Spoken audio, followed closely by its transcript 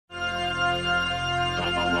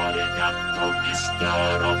romanto,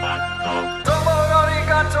 Mr. Romanto. Domo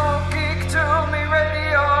arigato, geek to me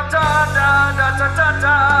radio, da da da da da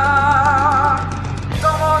da.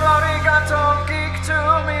 Domo arigato, geek to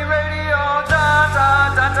me radio, da da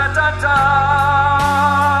da da da da.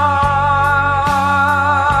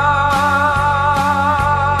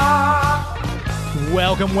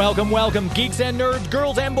 Welcome, geeks and nerds,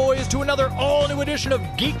 girls and boys, to another all-new edition of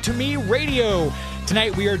Geek to Me Radio.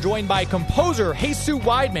 Tonight we are joined by composer Jesus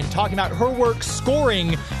Weidman talking about her work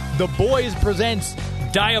scoring The Boys Presents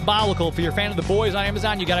Diabolical. If you're a fan of The Boys on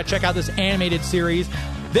Amazon, you got to check out this animated series.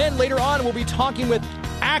 Then later on, we'll be talking with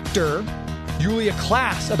actor Yulia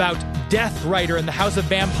Klass about Death Rider in the House of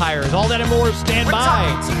Vampires. All that and more, stand We're by.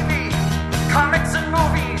 talking TV, comics and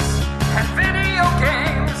movies, and video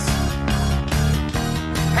games.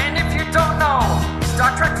 And if you don't know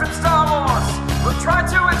Star Trek from Star Wars, we'll try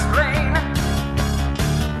to explain.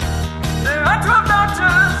 There are 12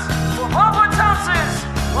 doctors for Hogwarts houses,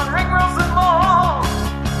 one ring rules them all.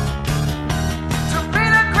 To be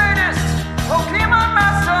the greatest Pokemon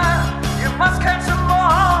master, you must catch them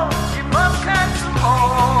all. You must catch them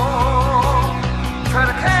all. Try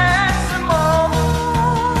to catch them all.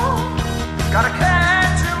 Gotta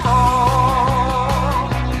catch them all.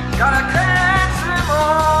 Gotta catch them all.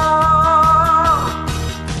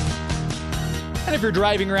 And if you're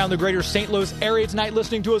driving around the greater St. Louis area tonight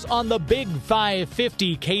listening to us on the Big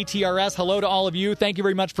 550 KTRS, hello to all of you. Thank you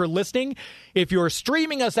very much for listening. If you're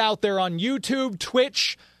streaming us out there on YouTube,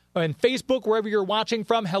 Twitch, and Facebook, wherever you're watching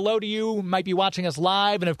from, hello to you. Might be watching us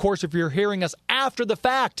live. And of course, if you're hearing us after the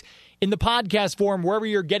fact in the podcast form, wherever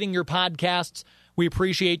you're getting your podcasts, we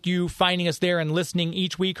appreciate you finding us there and listening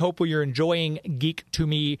each week. Hopefully you're enjoying Geek to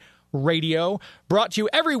Me Radio, brought to you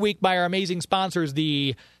every week by our amazing sponsors,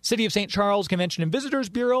 the City of St. Charles Convention and Visitors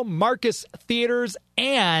Bureau, Marcus Theaters,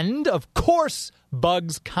 and, of course,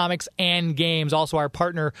 Bugs Comics and Games. Also, our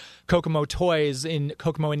partner, Kokomo Toys in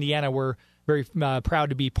Kokomo, Indiana. We're very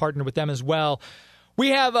proud to be partnered with them as well.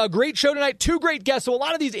 We have a great show tonight, two great guests. So a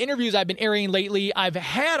lot of these interviews I've been airing lately, I've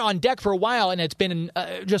had on deck for a while, and it's been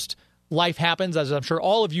just... life happens, as I'm sure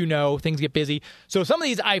all of you know. Things get busy. So some of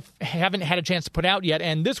these I haven't had a chance to put out yet,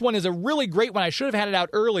 and this one is a really great one. I should have had it out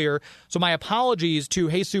earlier, so my apologies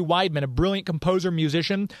to Jesus Weidman, a brilliant composer,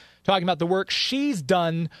 musician, talking about the work she's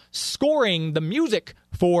done scoring the music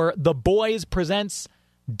for The Boys Presents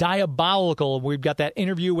Diabolical. We've got that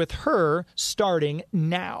interview with her starting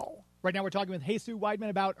now. Right now we're talking with Jesus Weidman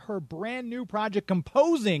about her brand new project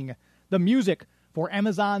composing the music for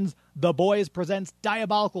Amazon's The Boys Presents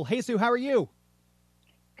Diabolical. Jesus, how are you?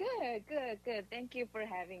 Good. Thank you for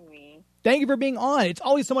having me. Thank you for being on. It's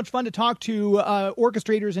always so much fun to talk to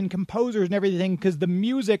orchestrators and composers and everything, because the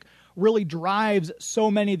music really drives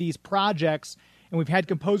so many of these projects. And we've had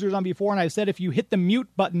composers on before, and I've said if you hit the mute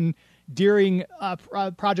button during a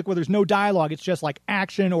project where there's no dialogue, it's just like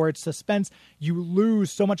action or it's suspense, you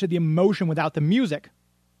lose so much of the emotion without the music.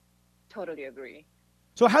 Totally agree.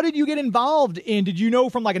 So how did you get involved in, did you know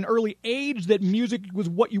from like an early age that music was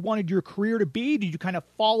what you wanted your career to be? Did you kind of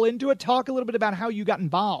fall into it? Talk a little bit about how you got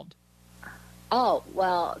involved. Oh,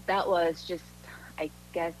 well, that was just, I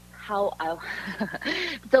guess, how I,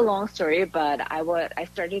 it's a long story, but I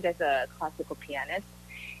started as a classical pianist,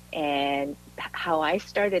 and how I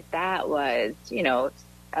started that was,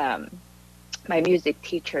 my music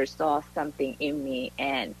teacher saw something in me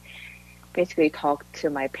and basically talked to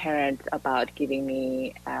my parents about giving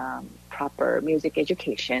me proper music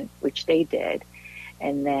education, which they did.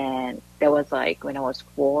 And then that was like when I was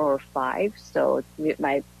 4 or 5. So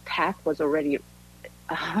my path was already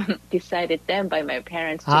decided then by my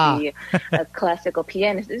parents to be a classical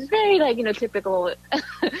pianist. It's very typical,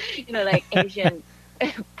 like Asian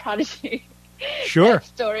prodigy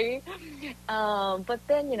story. But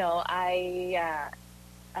then,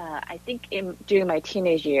 I think during my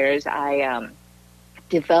teenage years, I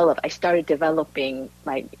started developing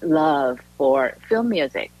my love for film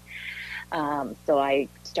music. So I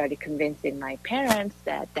started convincing my parents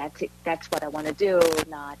that that's what I want to do,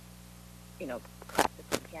 not,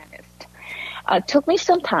 classical pianist. It took me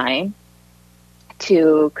some time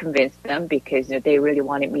to convince them because they really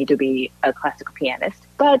wanted me to be a classical pianist,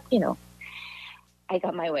 but I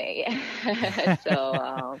got my way.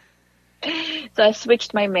 So I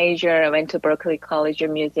switched my major. I went to Berklee College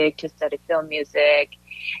of Music to study film music.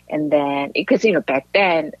 And then, because, back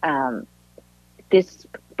then, this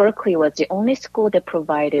Berklee was the only school that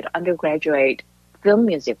provided undergraduate film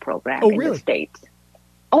music program in the States.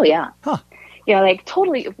 Oh, yeah. Huh. Yeah, like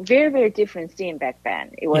totally very, very different scene back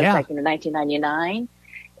then. It was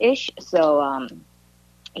 1999-ish. So,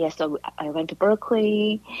 so I went to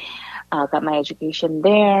Berklee. got my education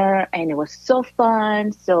there, and it was so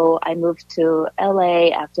fun. So I moved to LA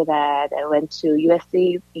after that. I went to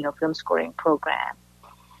USC, film scoring program,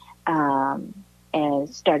 and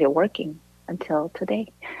started working until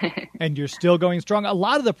today. And you're still going strong. A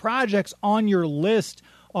lot of the projects on your list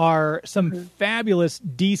are some fabulous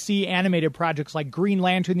DC animated projects like Green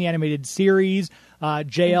Lantern, the animated series,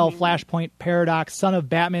 JL, Flashpoint, Paradox, Son of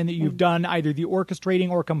Batman, that you've done either the orchestrating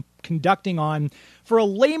or conducting on. For a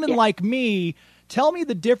layman like me, tell me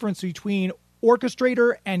the difference between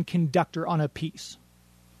orchestrator and conductor on a piece.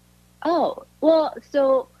 Oh, well,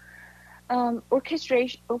 so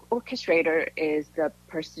orchestrator is the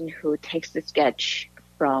person who takes the sketch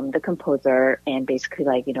from the composer and basically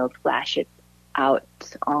flash it out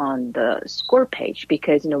on the score page,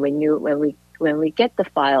 because when we get the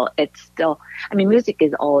file, it's still, music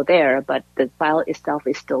is all there, but the file itself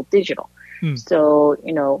is still digital. So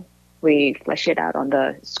we flesh it out on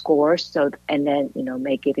the score, and then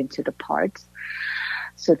make it into the parts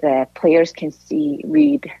so that players can see,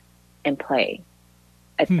 read, and play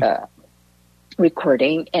at the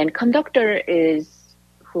recording. And conductor is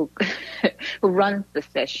who runs the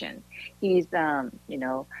session. He's the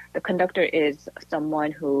conductor is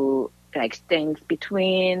someone who stands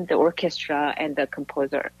between the orchestra and the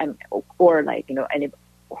composer, or and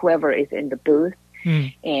whoever is in the booth,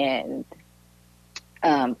 and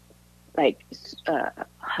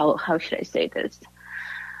how should I say this?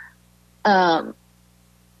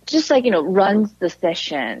 Just runs the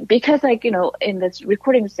session, because in this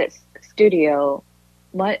recording studio,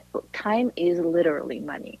 time is literally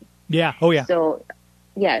money. Yeah. Oh yeah. So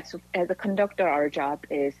as a conductor, our job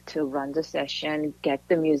is to run the session, get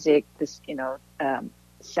the music,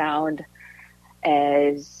 sound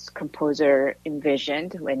as composer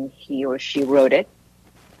envisioned when he or she wrote it.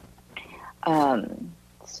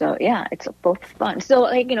 So yeah, it's both fun. So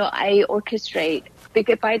I orchestrate,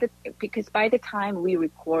 because by the time we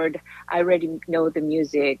record, I already know the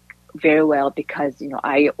music very well, because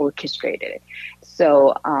I orchestrated it.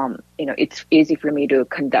 So it's easy for me to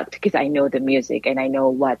conduct because I know the music and I know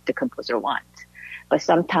what the composer wants. But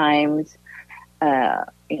sometimes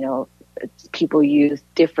people use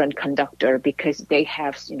different conductor because they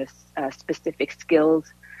have specific skills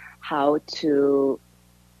how to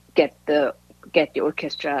get the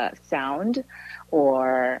orchestra sound,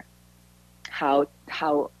 or how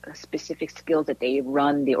specific skills that they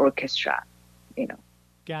run the orchestra.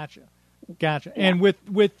 Gotcha. Yeah. And with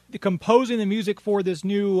composing the music for this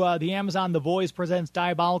new the Amazon The Boys Presents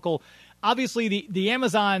Diabolical, obviously the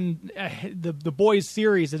Amazon the Boys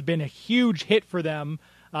series has been a huge hit for them.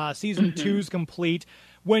 Season 2's complete.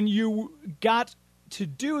 When you got to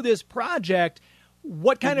do this project,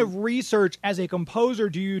 what kind of research as a composer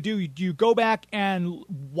do you do? Do you go back and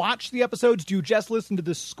watch the episodes? Do you just listen to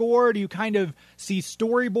the score? Do you kind of see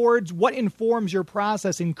storyboards? What informs your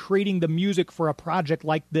process in creating the music for a project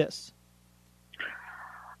like this?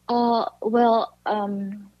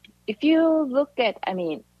 If you look at,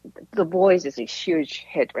 The Boys is a huge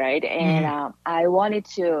hit, right? And I wanted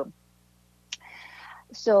to,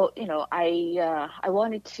 I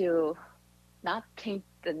wanted to not take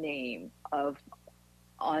the name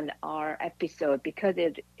on our episode, because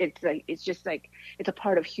it's a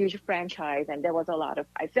part of huge franchise, and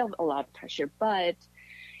I felt a lot of pressure. But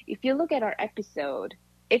if you look at our episode,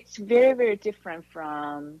 it's very, very different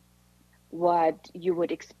from what you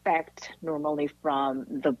would expect normally from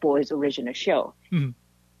The Boys' original show.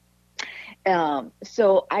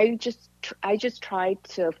 So I just tried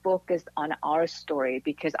to focus on our story,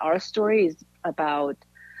 because our story is about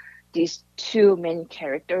these two main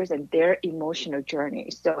characters and their emotional journey.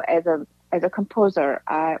 So as a composer,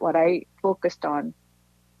 what I focused on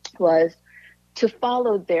was to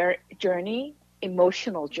follow their journey,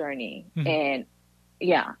 emotional journey. And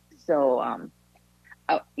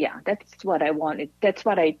that's what I wanted. That's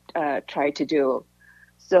what I tried to do.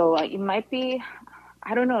 So it might be,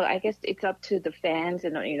 I don't know, I guess it's up to the fans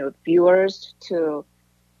and viewers to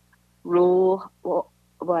rule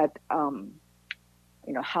what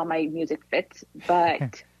how my music fits,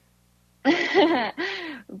 but that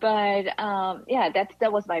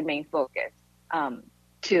was my main focus,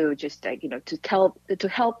 to just to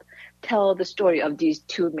help tell the story of these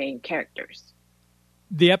two main characters.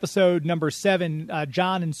 The episode number 7,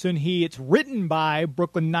 John and Sun-hee, it's written by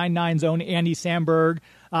Brooklyn Nine-Nine's own Andy Samberg,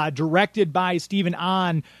 directed by Stephen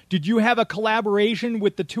Ahn. Did you have a collaboration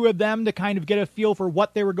with the two of them to kind of get a feel for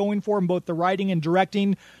what they were going for in both the writing and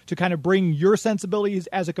directing, to kind of bring your sensibilities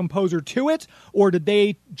as a composer to it? Or did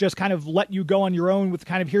they just kind of let you go on your own with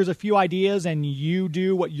kind of, here's a few ideas and you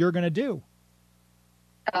do what you're going to do?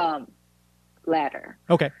 latter.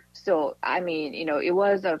 Okay. So I mean, it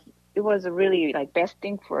was a really like best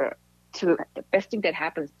thing the best thing that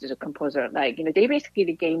happens to the composer. Like, they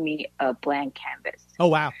basically gave me a blank canvas. Oh,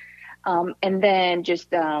 wow. And then just,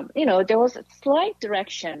 there was a slight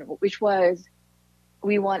direction, which was,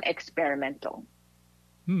 we want experimental.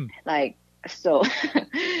 Like, so,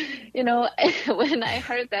 when I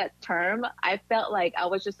heard that term, I felt like I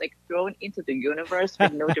was just like thrown into the universe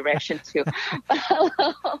with no direction to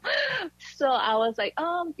follow. So I was like,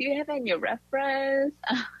 do you have any reference?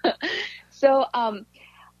 So,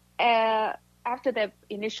 after the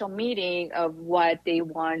initial meeting of what they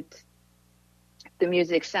want the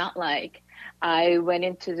music sound like, I went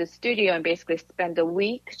into the studio and basically spent a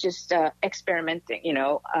week just experimenting,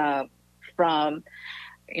 from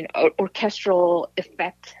orchestral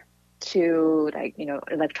effect to like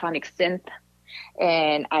electronic synth,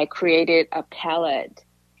 and I created a palette.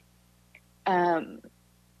 And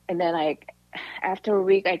then after a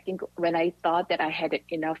week, I think when I thought that I had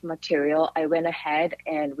enough material, I went ahead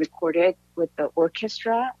and recorded with the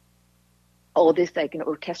orchestra all this like an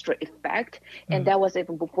orchestral effect, and that was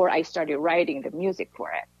even before I started writing the music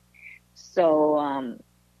for it. So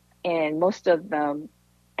and most of them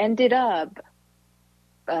ended up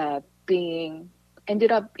being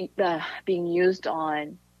used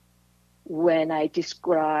on when I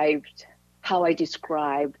described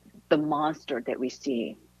the monster that we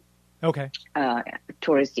see. Okay.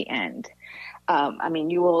 Towards the end. I mean,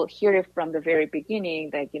 you will hear it from the very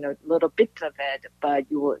beginning, like, little bits of it, but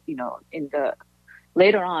you will,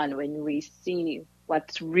 later on when we see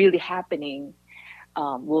what's really happening,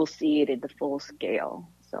 we'll see it in the full scale.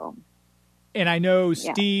 So. And I know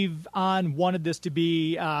Steve Ahn wanted this to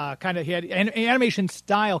be he had an animation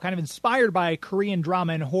style kind of inspired by Korean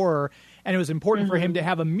drama and horror. And it was important for him to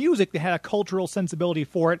have a music that had a cultural sensibility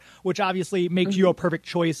for it, which obviously makes you a perfect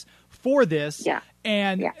choice for this. Yeah.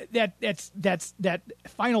 And that's that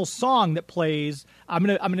final song that plays. I'm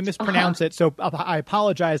gonna mispronounce it, so I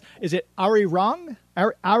apologize. Is it Ari Rang?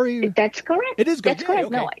 Ari? That's correct. It is good. That's correct.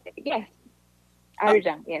 Okay. No, yes. Ari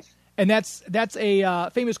Rang. Yes. And that's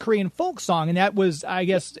a famous Korean folk song, and that was, I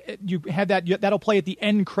guess, you had that'll play at the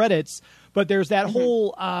end credits. But there's that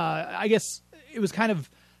whole, I guess, it was kind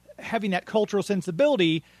of having that cultural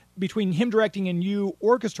sensibility between him directing and you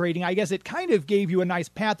orchestrating. I guess it kind of gave you a nice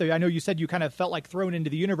path there. I know you said you kind of felt like thrown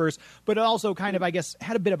into the universe, but it also kind of, I guess,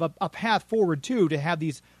 had a bit of a path forward too to have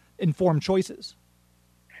these informed choices.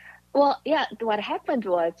 Well, yeah, what happened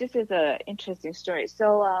was, this is an interesting story.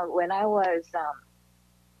 So when I was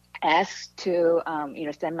asked to,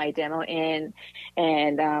 send my demo in,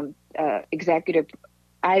 and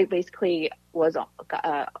I basically was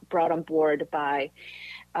brought on board by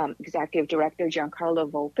executive director Giancarlo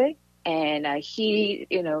Volpe, and he,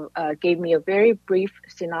 gave me a very brief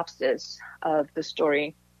synopsis of the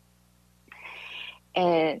story.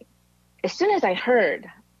 And as soon as I heard,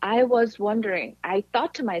 I was wondering, I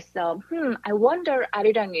thought to myself, I wonder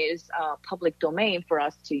Arirang is public domain for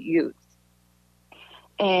us to use.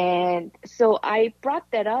 And so I brought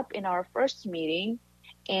that up in our first meeting,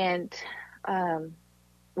 and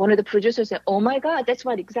one of the producers said, "Oh my God, that's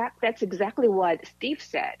exactly what Steve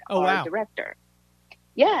said." Oh, our wow. Director.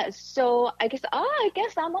 Yeah. So I guess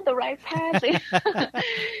I'm on the right path.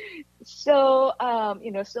 So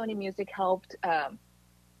Sony Music helped,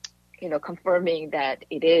 confirming that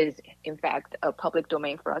it is in fact a public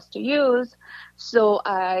domain for us to use. So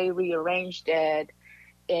I rearranged it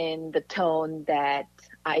in the tone that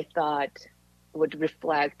I thought would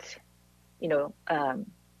reflect, the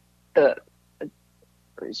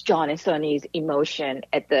John and Sonny's emotion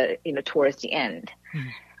at the, towards the end.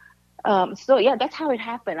 So yeah, that's how it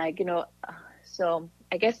happened. So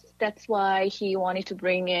I guess that's why he wanted to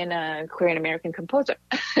bring in a Korean American composer.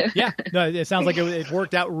 Yeah, no, it sounds like it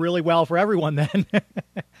worked out really well for everyone then.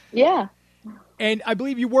 Yeah. And I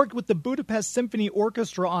believe you worked with the Budapest Symphony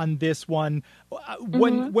Orchestra on this one.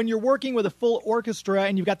 When you're working with a full orchestra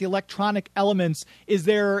and you've got the electronic elements, is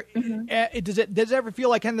there does it ever feel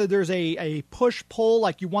like kind of there's a push pull,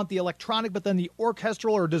 like you want the electronic but then the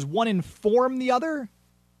orchestral, or does one inform the other?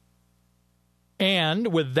 And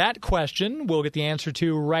with that question, we'll get the answer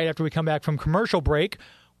to right after we come back from commercial break.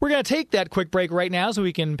 We're going to take that quick break right now so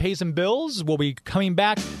we can pay some bills. We'll be coming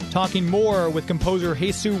back talking more with composer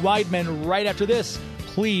Jesus Weidman right after this.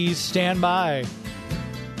 Please stand by.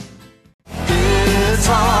 It's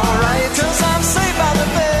all right, 'cause I'm saved by the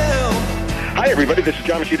bell. Hi, everybody. This is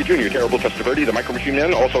John Machida Jr., Terrible Testaverde, the Micro Machine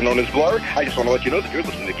Man, also known as Blur. I just want to let you know that you're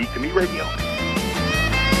listening to Geek to Me Radio.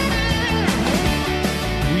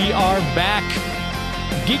 We are back.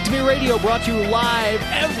 Geek to Me Radio brought to you live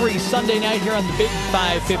every Sunday night here on the Big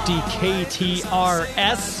 550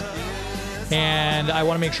 KTRS. And I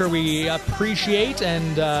want to make sure we appreciate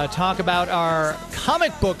and talk about our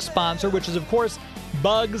comic book sponsor, which is, of course,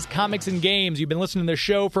 Bugs Comics and Games. You've been listening to the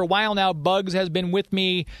show for a while now. Bugs has been with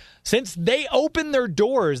me since they opened their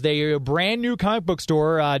doors. They're a brand new comic book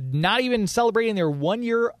store, not even celebrating their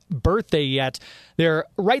 1-year birthday yet. They're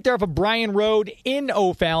right there off of Bryan Road in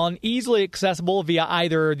O'Fallon, easily accessible via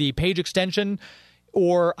either the Page Extension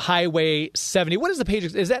or Highway 70. What is the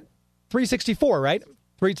Page? Is that 364, right?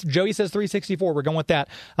 Joey says 364. We're going with that.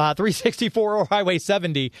 364 or Highway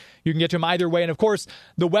 70. You can get to them either way. And, of course,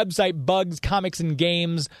 the website,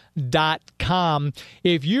 bugscomicsandgames.com.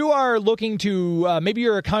 If you are looking to, maybe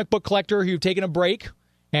you're a comic book collector who've taken a break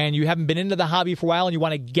and you haven't been into the hobby for a while and you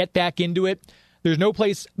want to get back into it, there's no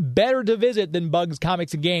place better to visit than Bugs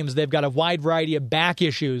Comics and Games. They've got a wide variety of back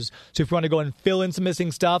issues. So if you want to go and fill in some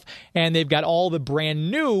missing stuff, and they've got all the brand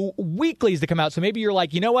new weeklies that come out. So maybe you're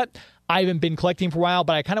like, you know what? I haven't been collecting for a while,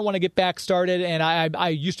 but I kind of want to get back started, and I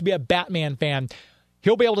used to be a Batman fan.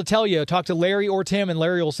 He'll be able to tell you, talk to Larry or Tim, and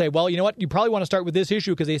Larry will say, well, you know what? You probably want to start with this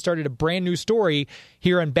issue because they started a brand new story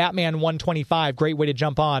here in Batman 125. Great way to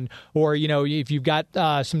jump on. Or, you know, if you've got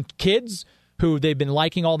some kids who they've been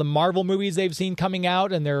liking all the Marvel movies they've seen coming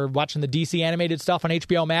out, and they're watching the DC animated stuff on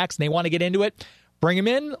HBO Max, and they want to get into it, bring them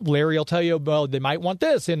in. Larry will tell you, well, they might want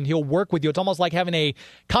this, and he'll work with you. It's almost like having a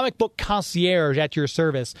comic book concierge at your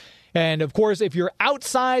service. And, of course, if you're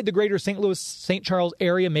outside the greater St. Louis, St. Charles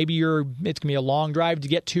area, maybe it's going to be a long drive to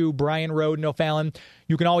get to Bryan Road in O'Fallon,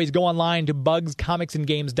 you can always go online to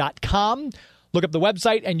bugscomicsandgames.com. Look up the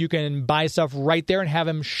website, and you can buy stuff right there and have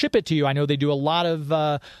them ship it to you. I know they do a lot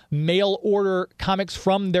of mail order comics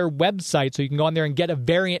from their website, so you can go on there and get a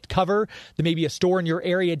variant cover that maybe a store in your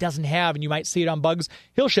area doesn't have, and you might see it on Bugs.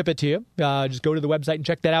 He'll ship it to you. Just go to the website and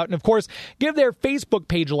check that out. And, of course, give their Facebook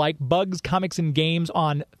page a like, Bugs Comics and Games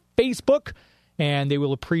on Facebook, and they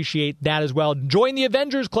will appreciate that as well. Join the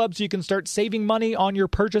Avengers Club so you can start saving money on your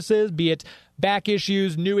purchases, be it back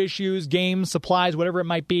issues, new issues, games, supplies, whatever it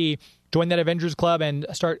might be. Join that Avengers Club and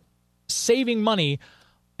start saving money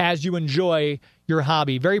as you enjoy your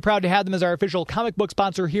hobby. Very proud to have them as our official comic book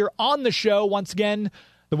sponsor here on the show. Once again,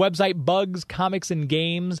 the website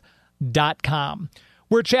bugscomicsandgames.com.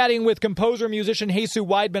 We're chatting with composer and musician Hesu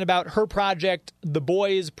Weidman about her project, The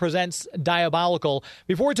Boys Presents Diabolical.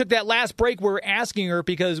 Before we took that last break, we were asking her,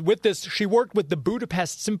 because with this, she worked with the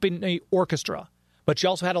Budapest Symphony Orchestra, but she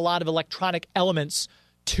also had a lot of electronic elements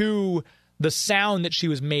to the sound that she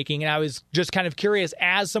was making. And I was just kind of curious,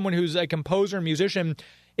 as someone who's a composer and musician,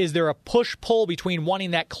 is there a push-pull between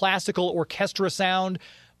wanting that classical orchestra sound,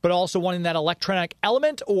 but also wanting that electronic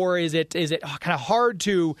element? Or is it kind of hard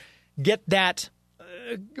to get that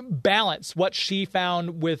balance? What she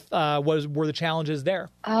found with were the challenges there?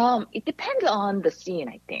 It depends on the scene,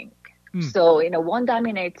 I think. So, one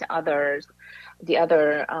dominates others, the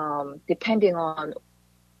other, depending on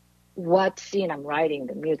what scene I'm writing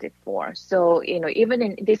the music for. So, even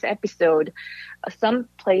in this episode, some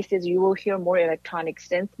places you will hear more electronic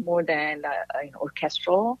synth more than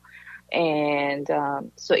orchestral. And I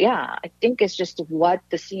think it's just what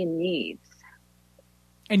the scene needs.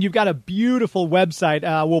 And you've got a beautiful website.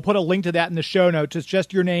 We'll put a link to that in the show notes. It's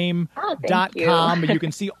justyourname.com. You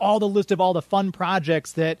can see all the list of all the fun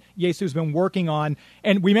projects that Yesu's been working on.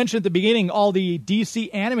 And we mentioned at the beginning all the DC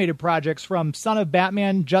animated projects, from Son of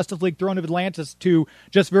Batman, Justice League Throne of Atlantis, to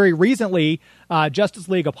just very recently, Justice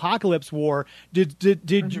League Apocalypse War. Did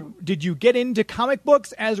you get into comic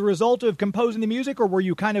books as a result of composing the music, or were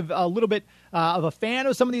you kind of a little bit of a fan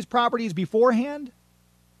of some of these properties beforehand?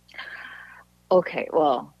 Okay,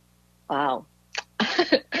 well, wow.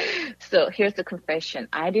 So here's the confession.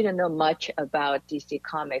 I didn't know much about DC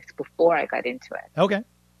Comics before I got into it. Okay.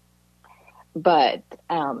 But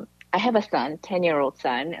I have a son, 10-year-old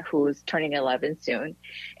son, who's turning 11 soon.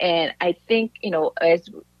 And I think, as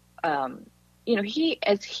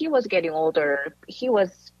he was getting older, he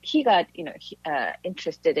got,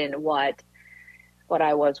 interested in what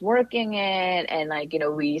I was working in. And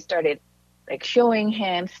we started showing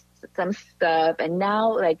him some stuff, and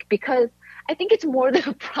now because I think it's more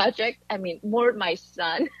the project, more my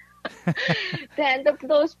son than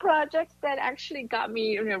those projects that actually got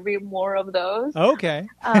me read more of those. Okay.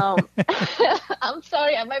 I'm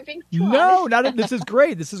sorry, am I being too honest? This is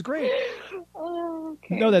great. This is great.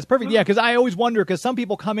 Okay. No, that's perfect. Yeah, because I always wonder, because some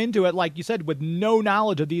people come into it, like you said, with no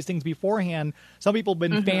knowledge of these things beforehand. Some people have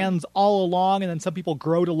been fans all along, and then some people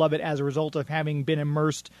grow to love it as a result of having been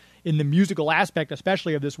immersed in the musical aspect,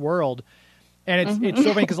 especially of this world. And it's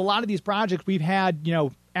so funny, because a lot of these projects we've had,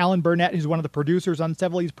 Alan Burnett, who's one of the producers on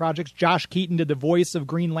several of these projects. Josh Keaton did the voice of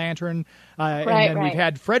Green Lantern. And then we've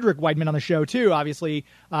had Frederick Weidman on the show, too, obviously,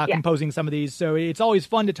 composing some of these. So it's always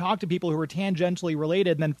fun to talk to people who are tangentially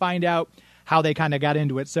related and then find out how they kind of got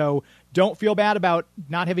into it. So don't feel bad about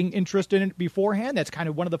not having interest in it beforehand. That's kind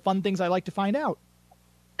of one of the fun things I like to find out.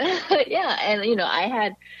 Yeah, and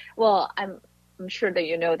I'm sure that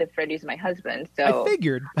you know that Freddie's my husband. So I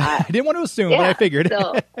figured. I didn't want to assume, but I figured.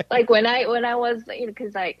 So like when I was,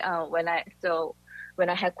 because when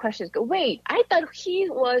I had questions, go, wait, I thought he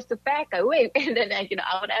was the fat guy. Wait, and then I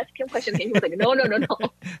would ask him questions, and he was like, no.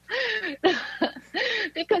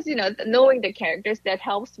 Because knowing the characters, that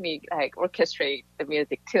helps me like orchestrate the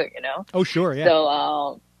music too. Oh sure, yeah.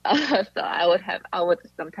 So so I would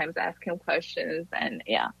sometimes ask him questions, and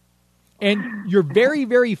yeah. And your very,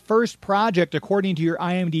 very first project, according to your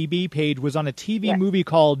IMDb page, was on a TV movie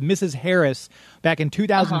called Mrs. Harris back in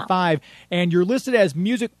 2005, and you're listed as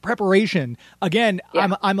music preparation. Again,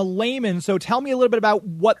 I'm a layman, so tell me a little bit about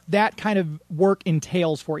what that kind of work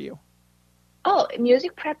entails for you. Oh,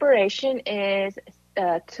 music preparation is,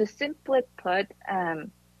 to simply put,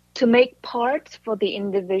 to make parts for the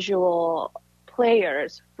individual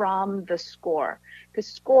players from the score. The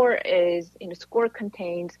score score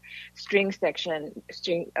contains string section,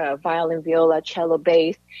 violin, viola, cello,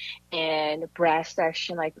 bass, and brass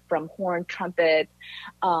section like from horn, trumpet,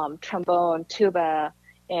 trombone, tuba,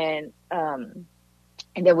 and then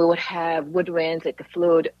we would have woodwinds like the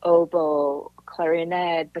flute, oboe,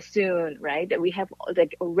 clarinet, bassoon, right? That we have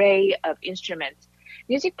like array of instruments.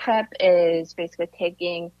 Music prep is basically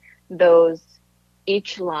taking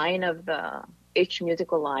each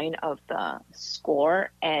musical line of the score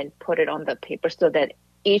and put it on the paper so that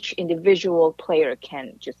each individual player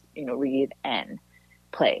can just, read and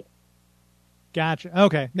play. Gotcha.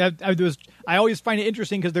 Okay. I always find it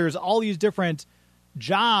interesting because there's all these different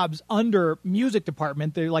jobs under music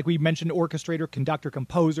department. They're, like we mentioned, orchestrator, conductor,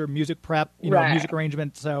 composer, music prep, music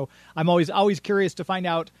arrangement. So I'm always curious to find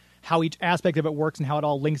out how each aspect of it works and how it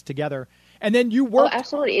all links together. And then you work. Oh,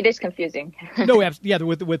 absolutely. It is confusing. No, yeah,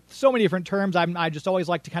 with so many different terms, I just always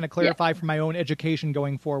like to kind of clarify for my own education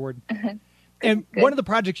going forward. And one of the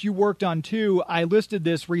projects you worked on, too, I listed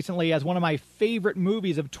this recently as one of my favorite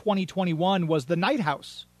movies of 2021 was The Night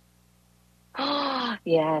House. Oh,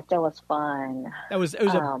 yes, that was fun. It was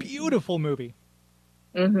a beautiful movie.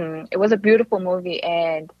 Mm-hmm. It was a beautiful movie,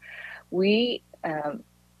 and we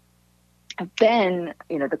Ben,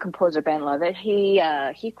 the composer Ben Lovett,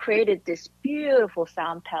 he created this beautiful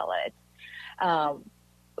sound palette.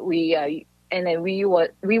 We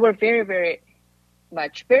were very, very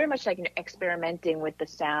much like experimenting with the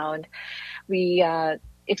sound. We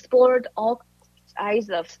explored all kinds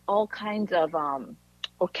of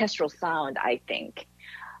orchestral sound. I think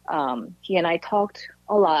he and I talked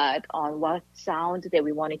a lot on what sound that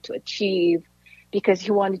we wanted to achieve, because he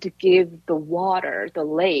wanted to give the water, the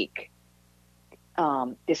lake,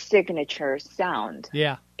 the signature sound.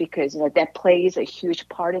 Yeah. Because that plays a huge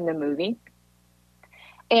part in the movie.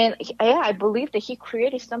 And I believe that he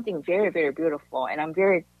created something very, very beautiful, and I'm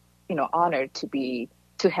very, honored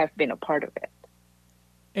to have been a part of it.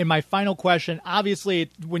 And my final question, obviously,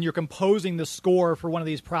 when you're composing the score for one of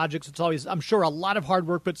these projects, it's always, I'm sure, a lot of hard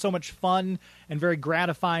work, but so much fun and very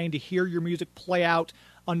gratifying to hear your music play out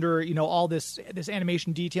under, all this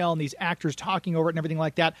animation detail and these actors talking over it and everything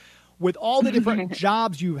like that. With all the different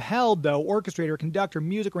jobs you've held, though, orchestrator, conductor,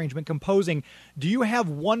 music arrangement, composing, do you have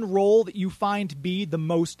one role that you find to be the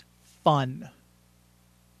most fun?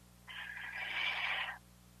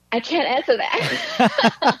 I can't answer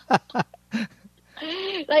that.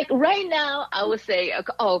 Like right now, I would say,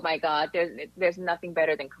 oh my God, there's nothing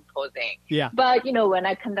better than composing. Yeah. But, when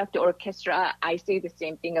I conduct the orchestra, I say the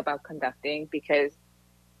same thing about conducting, because,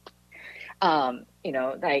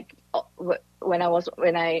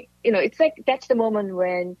 it's like that's the moment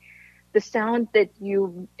when the sound that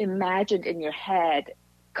you imagined in your head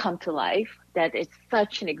come to life. That it's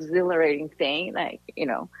such an exhilarating thing,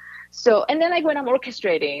 So, and then when I'm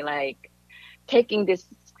orchestrating, taking this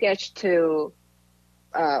sketch to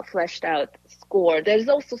fleshed out score, there's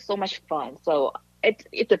also so much fun. So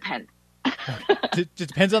it depends. It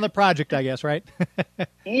depends on the project, I guess, right?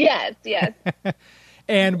 Yes.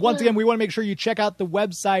 And once again, we want to make sure you check out the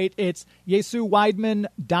website. It's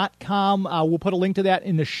yesuweidman.com. We'll put a link to that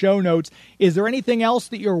in the show notes. Is there anything else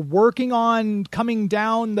that you're working on coming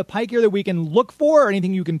down the pike here that we can look for, or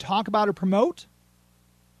anything you can talk about or promote?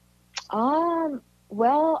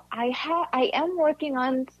 Well, I am working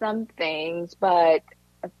on some things, but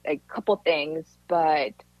a couple things,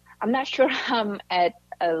 but I'm not sure I'm at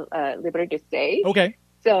liberty to say. Okay.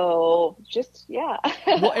 So just We'll err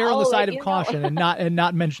on the I'll side let of you know. caution and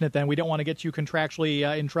not mention it. Then we don't want to get you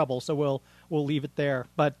contractually in trouble, so we'll leave it there.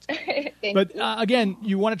 But again,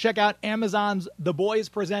 you want to check out Amazon's The Boys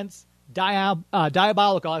Presents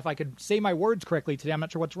Diabolical. If I could say my words correctly today, I'm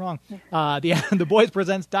not sure what's wrong. The Boys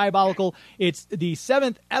Presents Diabolical. It's the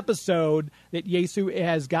 7th episode that Yesu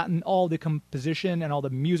has gotten all the composition and all the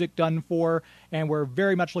music done for, and we're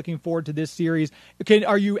very much looking forward to this series.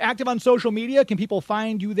 Are you active on social media? Can people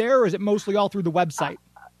find you there, or is it mostly all through the website?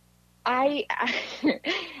 I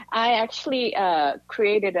actually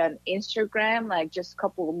created an Instagram like just a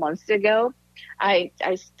couple of months ago. I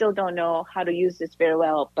still don't know how to use this very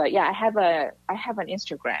well, but yeah, I have an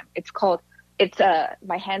Instagram.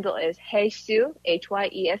 My handle is Hyesu,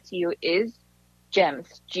 Hyesu is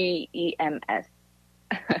Gems, Gems.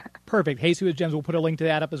 Perfect. Hyesu is Gems. We'll put a link to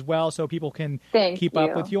that up as well so people can keep you.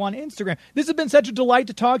 up with you on Instagram. This has been such a delight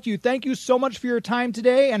to talk to you. Thank you so much for your time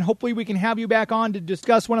today, and hopefully we can have you back on to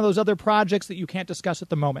discuss one of those other projects that you can't discuss at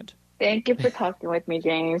the moment. Thank you for talking with me,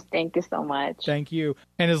 James. Thank you so much. Thank you.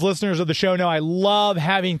 And as listeners of the show know, I love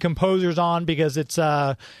having composers on because it's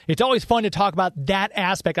always fun to talk about that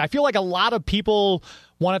aspect. I feel like a lot of people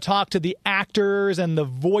want to talk to the actors and the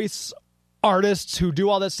voice artists who do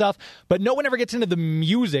all this stuff, but no one ever gets into the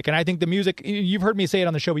music. And I think the music, you've heard me say it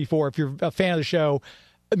on the show before, if you're a fan of the show,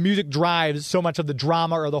 music drives so much of the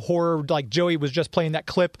drama or the horror. Like Joey was just playing that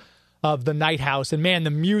clip of the Night House, and man, the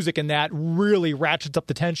music in that really ratchets up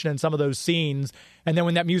the tension in some of those scenes. And then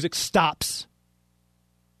when that music stops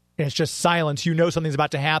and it's just silence, you know something's about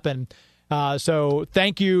to happen. So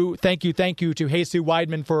thank you to Hyesu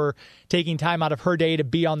Weidman for taking time out of her day to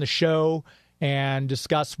be on the show and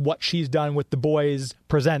discuss what she's done with The Boys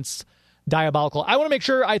Presents Diabolical. I want to make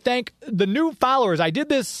sure I thank the new followers. I did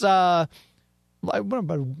this earlier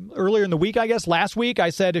in the week, I guess, last week. I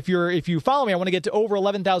said, if you follow me, I want to get to over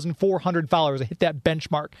 11,400 followers. I hit that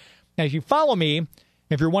benchmark. And if you follow me,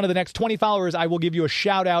 if you're one of the next 20 followers, I will give you a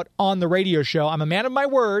shout out on the radio show. I'm a man of my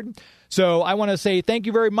word. So I want to say thank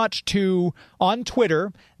you very much to, on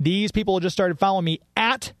Twitter, these people just started following me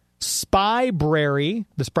at Spybrary,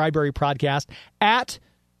 the Spybrary podcast, at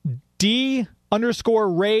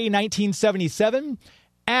D_Ray1977,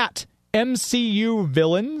 at MCU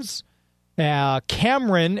Villains,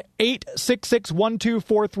 Cameron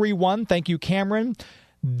 866124331. Thank you, Cameron.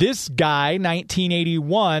 This guy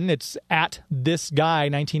 1981. It's at this guy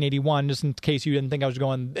 1981. Just in case you didn't think I was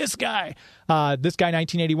going this guy. This guy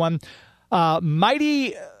 1981.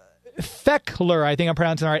 Mighty Feckler, I think I'm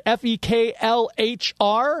pronouncing it right.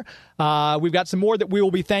 Feklhr. We've got some more that we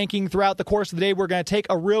will be thanking throughout the course of the day. We're going to take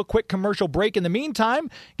a real quick commercial break. In the meantime,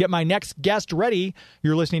 get my next guest ready.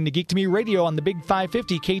 You're listening to Geek to Me Radio on the Big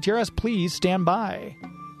 550 KTRS. Please stand by.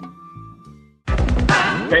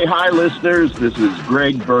 Hey, hi, listeners. This is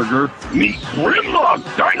Greg Berger. Meet Grimlock,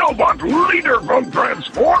 Dinobot leader from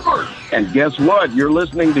Transformers. And guess what? You're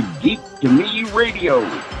listening to Geek to Me Radio.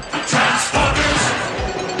 Transformers,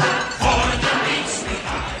 for the race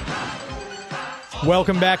behind.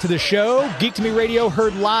 Welcome back to the show. Geek to Me Radio,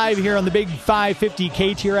 heard live here on the Big 550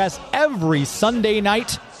 KTRS every Sunday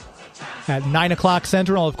night at 9 o'clock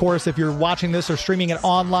Central. Of course, if you're watching this or streaming it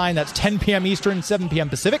online, that's 10 p.m. Eastern, 7 p.m.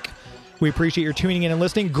 Pacific. We appreciate your tuning in and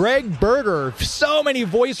listening. Greg Berger, so many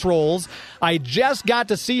voice roles. I just got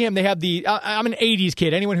to see him. They have I'm an 80s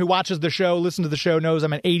kid. Anyone who watches the show, listens to the show, knows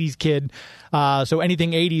I'm an 80s kid. So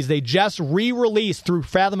anything 80s. They just re-released through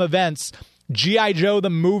Fathom Events G.I. Joe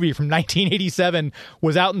the movie from 1987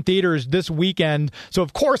 was out in theaters this weekend. So,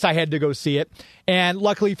 of course, I had to go see it. And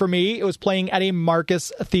luckily for me, it was playing at a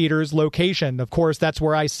Marcus Theaters location. Of course, that's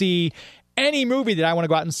where I see any movie that I want to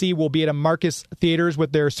go out and see will be at a Marcus Theaters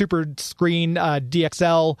with their super screen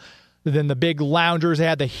DXL. Then the big loungers, they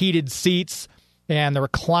had the heated seats and the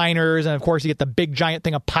recliners. And, of course, you get the big giant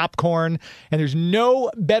thing of popcorn. And there's no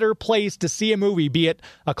better place to see a movie, be it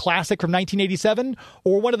a classic from 1987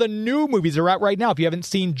 or one of the new movies that are out right now. If you haven't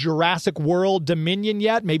seen Jurassic World Dominion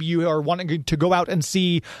yet, maybe you are wanting to go out and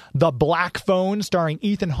see The Black Phone starring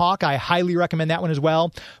Ethan Hawke. I highly recommend that one as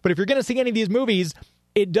well. But if you're going to see any of these movies,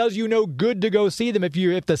 it does you no good to go see them if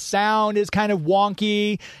the sound is kind of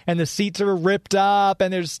wonky and the seats are ripped up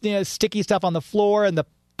and there's sticky stuff on the floor and the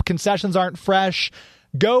concessions aren't fresh.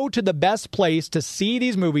 Go to the best place to see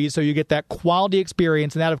these movies so you get that quality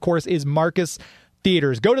experience, and that, of course, is Marcus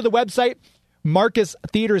Theaters. Go to the website,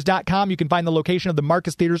 marcustheaters.com. You can find the location of the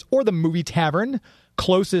Marcus Theaters or the Movie Tavern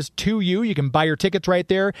closest to you. You can buy your tickets right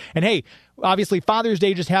there. And hey, obviously Father's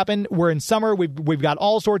Day just happened. We're in summer. We've got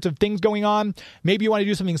all sorts of things going on. Maybe you want to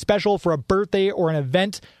do something special for a birthday or an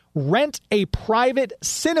event. Rent a private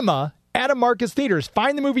cinema at a Marcus Theaters.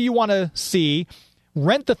 Find the movie you want to see.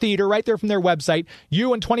 rent the theater right there from their website.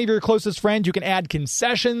 You and 20 of your closest friends, you can add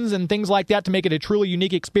concessions and things like that to make it a truly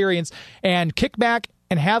unique experience and kick back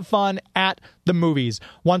and have fun at the movies.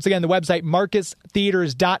 Once again, the website,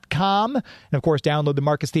 marcustheaters.com. And, of course, download the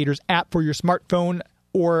Marcus Theaters app for your smartphone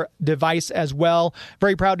or device as well.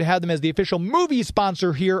 Very proud to have them as the official movie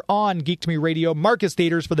sponsor here on Geek to Me Radio. Marcus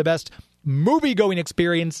Theaters for the best movie-going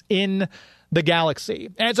experience in the galaxy.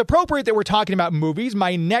 And it's appropriate that we're talking about movies.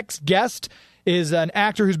 My next guest is an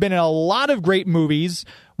actor who's been in a lot of great movies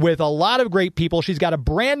with a lot of great people. She's got a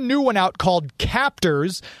brand new one out called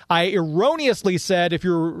Captors. I erroneously said, if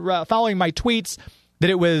you're following my tweets, that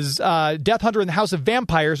it was Death Hunter in the House of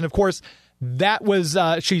Vampires. And, of course, that was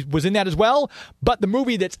she was in that as well. But the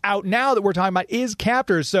movie that's out now that we're talking about is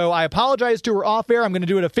Captors. So I apologize to her off air. I'm going to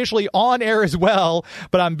do it officially on air as well.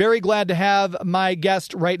 But I'm very glad to have my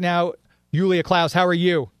guest right now, Yulia Klass. How are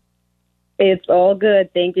you? It's all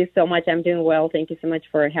good. Thank you so much. I'm doing well. Thank you so much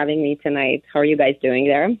for having me tonight. How are you guys doing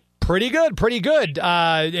there? Pretty good, pretty good.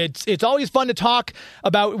 It's always fun to talk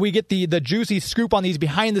about. We get the juicy scoop on these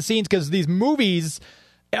behind the scenes because these movies,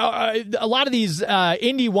 a lot of these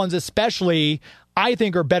indie ones especially, I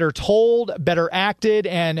think are better told, better acted,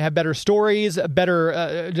 and have better stories,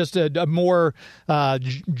 better, just a more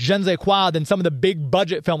je ne sais quoi than some of the big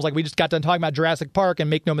budget films. Like we just got done talking about Jurassic Park, and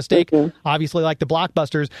make no mistake, obviously like the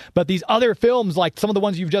blockbusters. But these other films, like some of the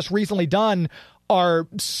ones you've just recently done, are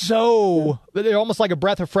they're almost like a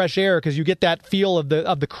breath of fresh air because you get that feel of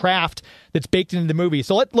the craft that's baked into the movie.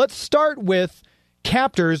 So let's start with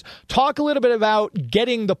Captors. Talk a little bit about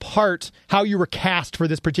getting the part, how you were cast for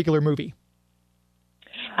this particular movie.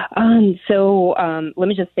 Let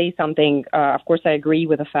me just say something. Of course, I agree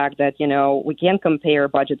with the fact that, we can't compare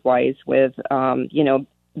budget-wise with,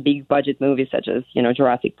 big budget movies such as,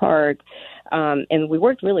 Jurassic Park. And we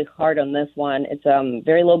worked really hard on this one. It's a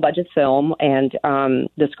very low-budget film, and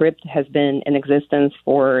the script has been in existence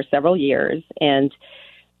for several years. And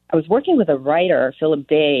I was working with a writer, Philip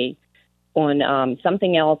Day, on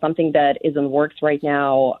something else, something that is in works right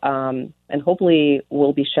now, and hopefully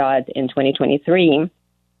will be shot in 2023.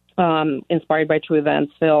 Inspired by true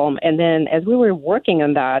events film. And then as we were working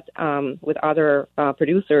on that with other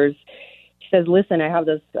producers, he says, listen, I have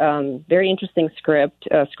this very interesting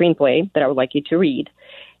screenplay that I would like you to read.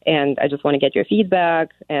 And I just want to get your feedback.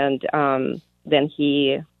 And then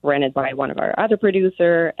he ran it by one of our other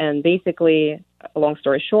producer. And basically, long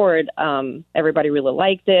story short, everybody really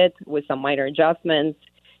liked it with some minor adjustments.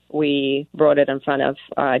 We brought it in front of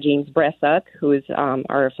James Bressac, who is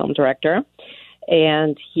our film director.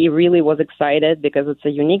 And he really was excited because it's a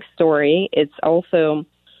unique story. It's also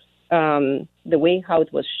the way how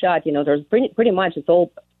it was shot. There's pretty much it's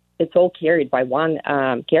all carried by one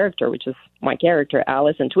character, which is my character,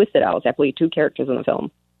 Alice, and Twisted Alice. I play two characters in the film,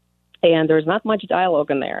 and there's not much dialogue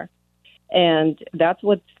in there, and that's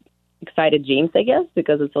what excited James, I guess,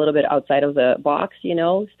 because it's a little bit outside of the box,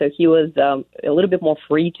 So he was a little bit more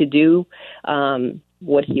free to do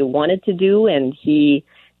what he wanted to do, and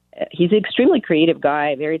He's an extremely creative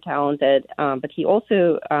guy, very talented, but he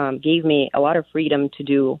also gave me a lot of freedom to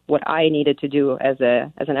do what I needed to do as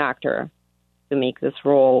an actor to make this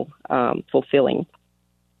role fulfilling.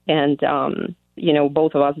 And,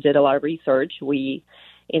 both of us did a lot of research. We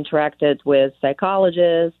interacted with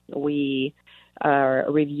psychologists. We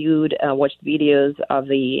reviewed, watched videos of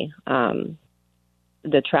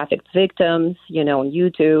the trafficked victims, on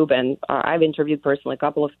YouTube. And I've interviewed personally a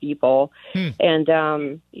couple of people.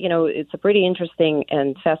 And, it's a pretty interesting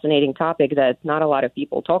and fascinating topic that not a lot of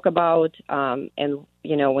people talk about. And,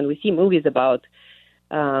 when we see movies about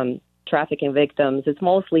trafficking victims, it's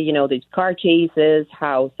mostly, these car chases,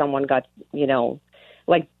 how someone got,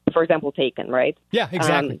 like, for example, Taken, right? Yeah,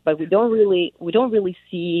 exactly. But we don't really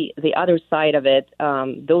see the other side of it.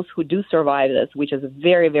 Those who do survive this, which is a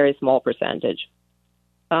very, very small percentage.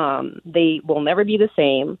 They will never be the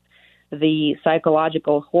same. The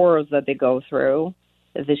psychological horrors that they go through,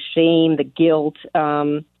 the shame, the guilt,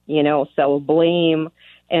 self-blame.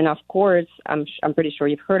 And of course, I'm pretty sure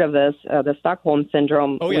you've heard of this, the Stockholm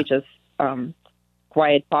Syndrome, which is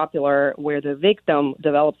quite popular, where the victim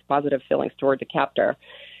develops positive feelings toward the captor.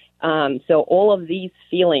 So all of these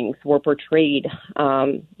feelings were portrayed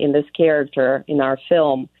in this character in our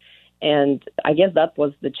film. And I guess that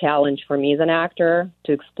was the challenge for me as an actor,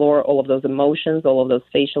 to explore all of those emotions, all of those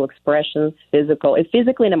facial expressions, physically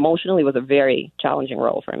and emotionally was a very challenging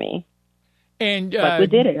role for me. But we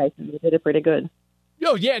did it. I think we did it pretty good.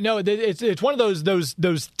 Oh yeah, no, it's one of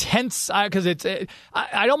those tense, because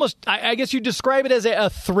I guess you'd describe it as a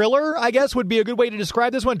thriller. I guess would be a good way to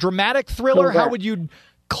describe this one. Dramatic thriller. How would you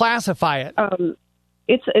classify it?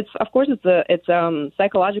 It's of course it's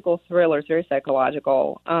psychological thriller. It's very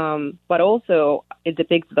psychological, but also it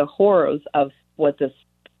depicts the horrors of what this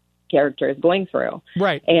character is going through.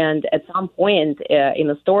 Right. And at some point in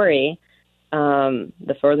the story,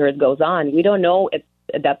 the further it goes on, we don't know at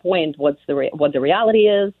that point what the reality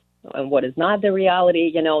is and what is not the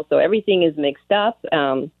reality. So everything is mixed up.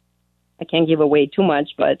 I can't give away too much,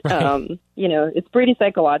 but right. It's pretty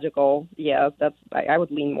psychological. Yeah, I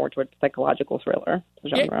would lean more towards psychological thriller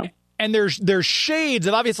genre. And there's shades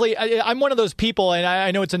of, obviously, I'm one of those people, and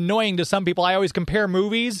I know it's annoying to some people. I always compare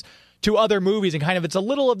movies to other movies, and kind of it's a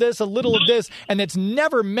little of this, and it's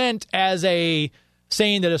never meant as a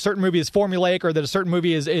saying that a certain movie is formulaic or that a certain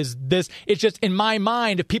movie is this. It's just, in my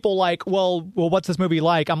mind, if people like, well, what's this movie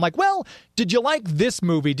like? I'm like, well, did you like this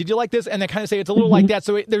movie? Did you like this? And they kind of say it's a little like that.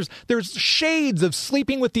 So there's shades of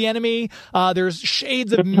Sleeping with the Enemy. There's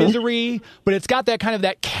shades of Misery, but it's got that kind of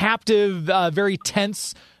that captive, very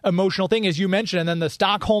tense, emotional thing, as you mentioned. And then the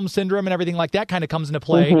Stockholm Syndrome and everything like that kind of comes into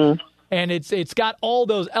play. And it's got all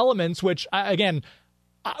those elements, which, again,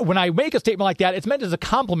 when I make a statement like that, it's meant as a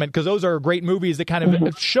compliment because those are great movies that kind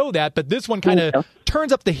of show that. But this one kind of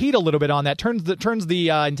turns up the heat a little bit on that, turns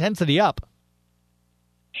the intensity up.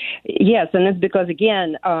 Yes, and it's because,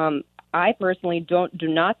 again, I personally do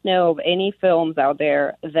not know of any films out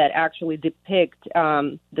there that actually depict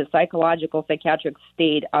the psychological, psychiatric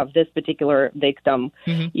state of this particular victim,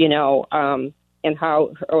 and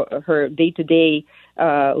how her day-to-day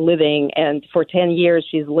living, and for 10 years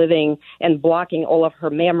she's living and blocking all of her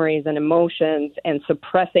memories and emotions and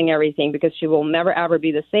suppressing everything because she will never, ever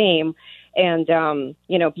be the same. And,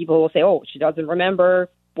 people will say, oh, she doesn't remember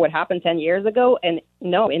what happened 10 years ago. And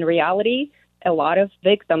no, in reality, a lot of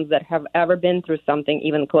victims that have ever been through something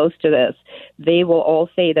even close to this, they will all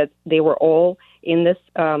say that they were all in this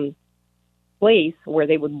place where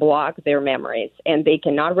they would block their memories and they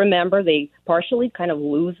cannot remember. They partially kind of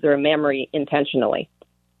lose their memory intentionally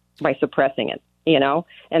by suppressing it,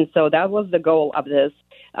 And so that was the goal of this,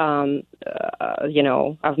 of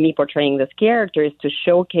me portraying this character, is to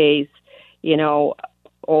showcase,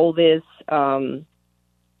 all this, hardship,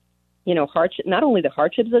 not only the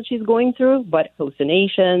hardships that she's going through, but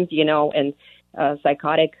hallucinations, and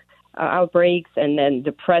psychotic outbreaks, and then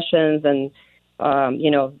depressions, and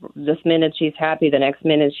this minute she's happy, the next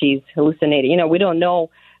minute she's hallucinating. We don't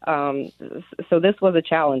know. So this was a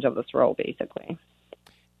challenge of this role, basically.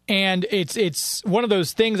 And it's one of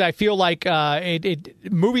those things I feel like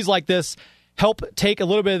movies like this help take a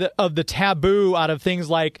little bit of the taboo out of things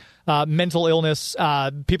like mental illness,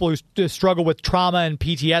 people who struggle with trauma and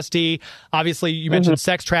PTSD. Obviously, you mentioned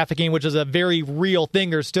sex trafficking, which is a very real thing.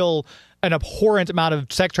 There's still an abhorrent amount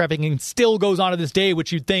of sex trafficking still goes on to this day,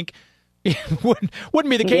 which you'd think wouldn't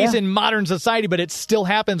be the case in modern society, but it still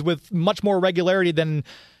happens with much more regularity than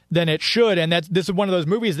it should. And this is one of those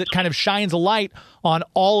movies that kind of shines a light on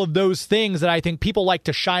all of those things that I think people like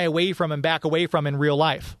to shy away from and back away from in real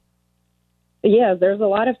life. Yeah, there's a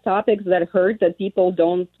lot of topics that hurt that people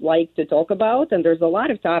don't like to talk about. And there's a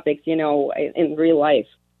lot of topics, in real life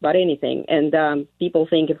about anything. And people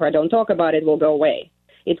think if I don't talk about it, it will go away.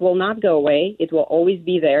 It will not go away. It will always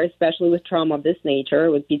be there, especially with trauma of this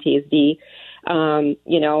nature, with PTSD, and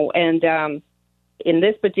in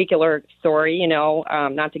this particular story,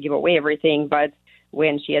 not to give away everything, but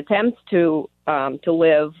when she attempts to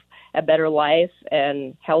live a better life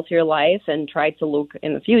and healthier life and try to look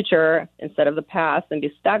in the future instead of the past and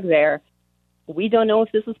be stuck there, we don't know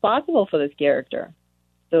if this is possible for this character.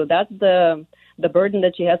 So that's the burden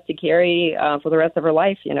that she has to carry for the rest of her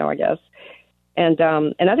life, I guess. And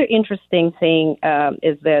another interesting thing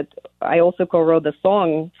is that I also co-wrote the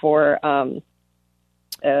song for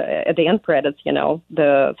at the end credits,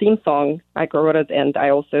 the theme song. I co-wrote it and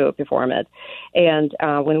I also perform it. And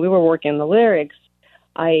when we were working on the lyrics,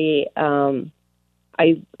 it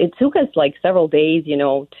took us like several days,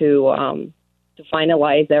 to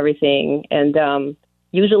finalize everything. And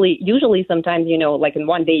usually sometimes, like in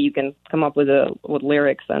one day you can come up with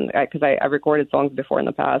lyrics, and because I recorded songs before in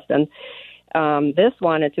the past. And this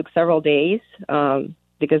one, it took several days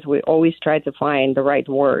because we always try to find the right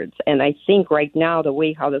words. And I think right now, the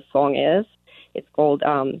way how this song is, it's called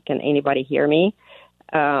Can Anybody Hear Me?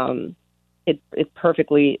 It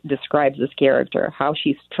perfectly describes this character, how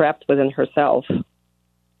she's trapped within herself,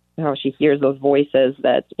 how she hears those voices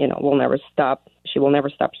that, will never stop. She will never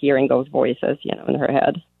stop hearing those voices, in her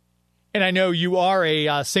head. And I know you are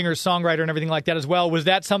a singer-songwriter and everything like that as well. Was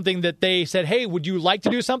that something that they said, hey, would you like to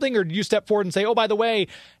do something? Or did you step forward and say, oh, by the way,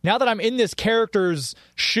 now that I'm in this character's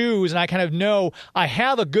shoes and I kind of know I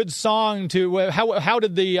have a good song to how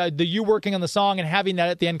did the you working on the song and having that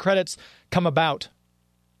at the end credits come about?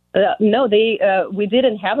 No, we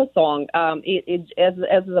didn't have a song. As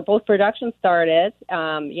the post production started,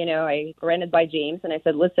 I ran it by James and I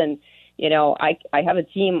said, listen, I have a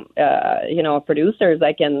team, of producers.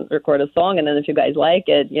 I can record a song, and then if you guys like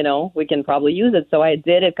it, we can probably use it. So I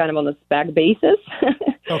did it kind of on a spec basis.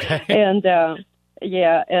 Okay. And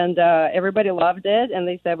everybody loved it, and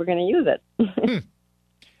they said we're going to use it.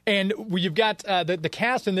 And you've got the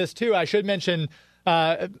cast in this too. I should mention.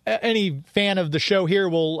 Any fan of the show here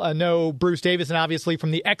will know Bruce Davison, obviously,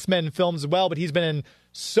 from the X-Men films as well, but he's been in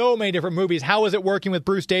so many different movies. How was it working with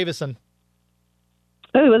Bruce Davison?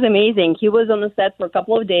 Oh, it was amazing. He was on the set for a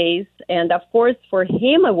couple of days, and of course, for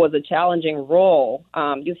him, it was a challenging role.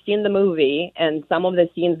 You've seen the movie, and some of the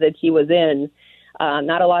scenes that he was in,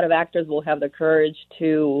 not a lot of actors will have the courage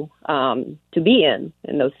to be in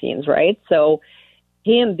those scenes, right? So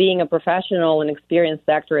him being a professional and experienced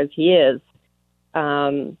actor as he is,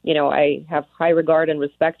 I have high regard and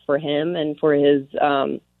respect for him and for his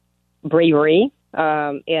bravery.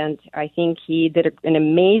 And I think he did an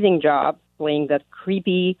amazing job playing that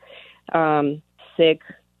creepy, sick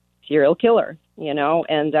serial killer,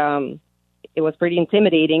 and it was pretty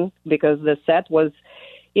intimidating because the set was,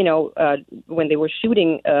 when they were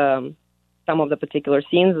shooting some of the particular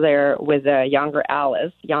scenes there with young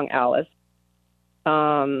Alice,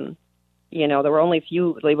 there were only a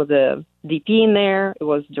few. There was a DP in there. It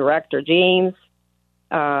was director James.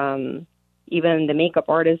 Even the makeup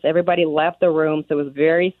artist. Everybody left the room, so it was a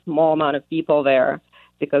very small amount of people there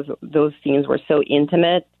because those scenes were so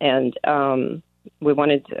intimate. And we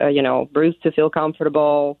wanted, Bruce to feel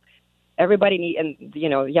comfortable. Everybody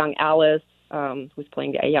young Alice, who's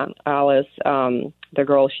playing the young Alice, the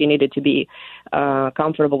girl, she needed to be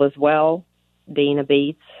comfortable as well. Dana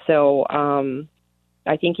Bates. So.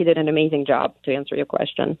 I think he did an amazing job, to answer your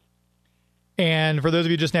question. And for those of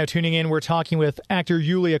you just now tuning in, we're talking with actor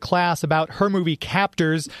Yulia Klass about her movie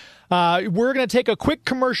Captors. We're going to take a quick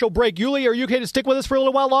commercial break. Yulia, are you okay to stick with us for a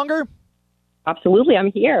little while longer? Absolutely,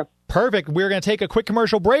 I'm here. Perfect. We're going to take a quick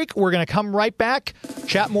commercial break. We're going to come right back,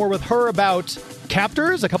 chat more with her about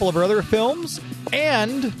Captors, a couple of her other films,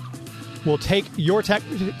 and we'll take your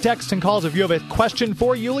texts and calls. If you have a question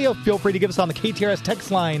for Yulia, feel free to give us on the KTRS text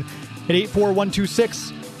line at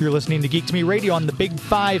 84126. You're listening to Geek to Me Radio on the Big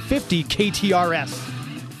 550 KTRS.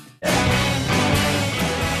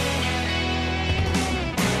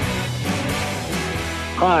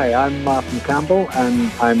 Hi, I'm Martin Campbell,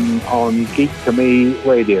 and I'm on Geek to Me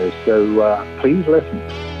Radio, so please listen.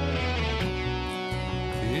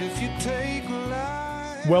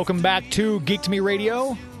 Welcome back to Geek to Me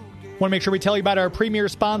Radio. Want to make sure we tell you about our premier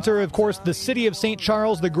sponsor, of course, the City of St.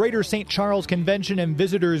 Charles, the Greater St. Charles Convention and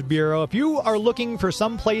Visitors Bureau. If you are looking for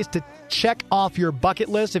some place to check off your bucket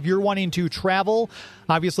list, if you're wanting to travel,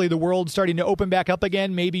 obviously the world's starting to open back up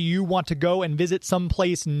again. Maybe you want to go and visit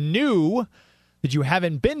someplace new that you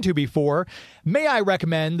haven't been to before, may I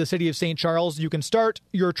recommend the City of St. Charles. You can start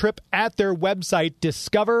your trip at their website,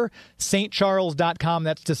 discoverstcharles.com.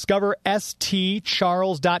 That's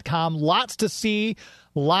discoverstcharles.com. Lots to see,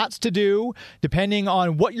 lots to do, depending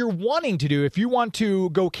on what you're wanting to do. If you want to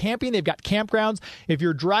go camping, they've got campgrounds. If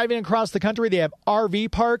you're driving across the country, they have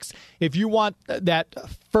RV parks. If you want that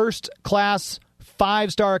first-class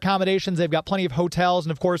 5-star accommodations, they've got plenty of hotels,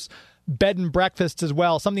 and, of course, bed and breakfasts as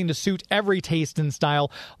well, something to suit every taste and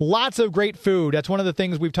style. Lots of great food. That's one of the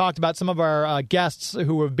things we've talked about. Some of our guests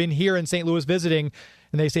who have been here in St. Louis visiting,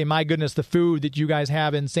 and they say, my goodness, the food that you guys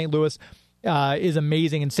have in St. Louis is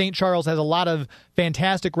amazing. And St. Charles has a lot of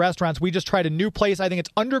fantastic restaurants. We just tried a new place. I think it's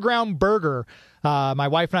Underground Burger. My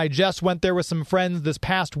wife and I just went there with some friends this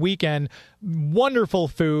past weekend. Wonderful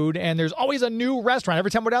food, and there's always a new restaurant. Every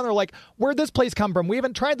time we're down there, like, where'd this place come from? We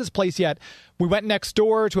haven't tried this place yet. We went next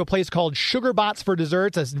door to a place called Sugar Bots for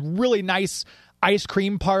Desserts, a really nice ice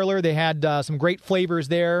cream parlor. They had some great flavors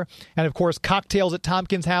there. And, of course, cocktails at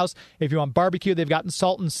Tompkins House. If you want barbecue, they've got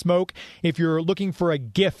Salt and Smoke. If you're looking for a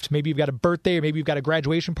gift, maybe you've got a birthday or maybe you've got a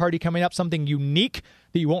graduation party coming up, something unique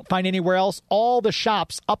that you won't find anywhere else, all the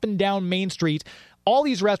shops up and down Main Street, all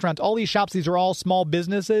these restaurants, all these shops, these are all small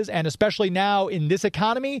businesses. And especially now in this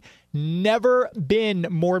economy, never been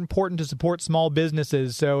more important to support small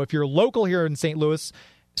businesses. So if you're local here in St. Louis,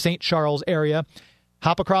 St. Charles area,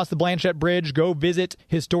 hop across the Blanchette Bridge, go visit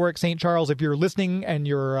historic St. Charles. If you're listening and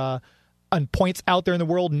you're on points out there in the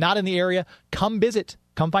world, not in the area, come visit.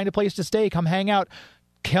 Come find a place to stay. Come hang out.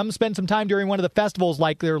 Come spend some time during one of the festivals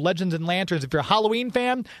like their Legends and Lanterns. If you're a Halloween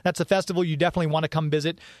fan, that's a festival you definitely want to come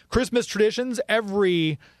visit. Christmas traditions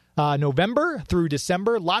every November through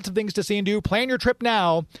December. Lots of things to see and do. Plan your trip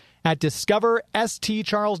now at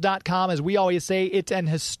discoverstcharles.com. As we always say, it's an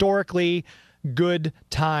historically good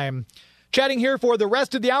time. Chatting here for the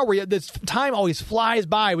rest of the hour. This time always flies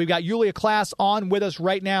by. We've got Yulia Klass on with us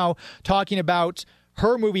right now talking about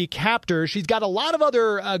her movie Captors. She's got a lot of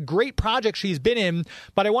other great projects she's been in,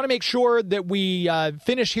 but I want to make sure that we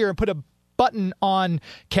finish here and put a button on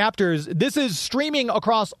Captors. This is streaming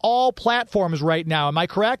across all platforms right now. Am I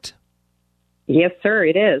correct? Yes, sir,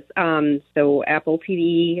 it is. So Apple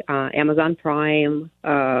TV, Amazon Prime,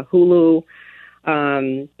 Hulu.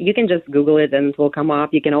 You can just Google it and it will come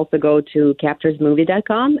up. You can also go to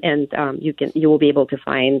captorsmovie.com and you will be able to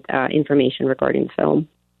find information regarding the film.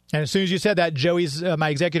 And as soon as you said that, Joey's my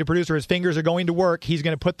executive producer. His fingers are going to work. He's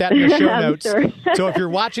going to put that in the show notes. Sure. So if you're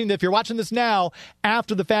watching this now,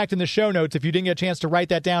 after the fact in the show notes, if you didn't get a chance to write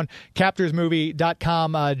that down,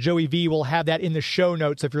 captorsmovie.com. Joey V will have that in the show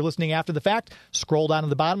notes. If you're listening after the fact, scroll down to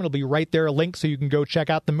the bottom. It'll be right there, a link so you can go check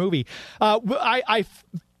out the movie. I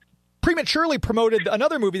prematurely promoted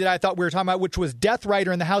another movie that I thought we were talking about, which was Death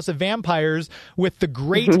Rider in the House of Vampires with the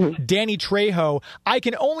great Danny Trejo. I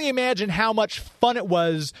can only imagine how much fun it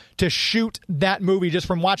was to shoot that movie just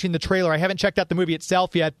from watching the trailer. I haven't checked out the movie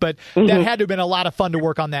itself yet, but that had to have been a lot of fun to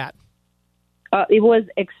work on that. It was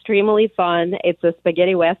extremely fun. It's a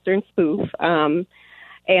spaghetti western spoof. And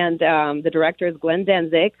the director is Glenn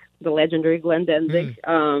Danzig, the legendary Glenn Danzig.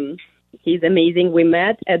 He's amazing. We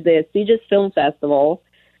met at the Sitges Film Festival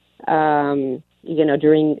during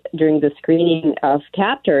the screening of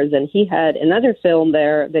Captors, and he had another film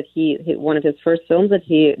there that he one of his first films that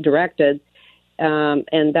he directed,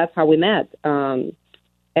 and that's how we met. And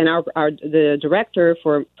the director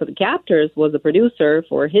for the Captors was the producer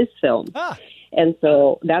for his film, and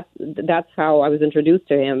so that's how I was introduced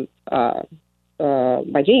to him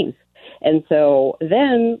by James. And so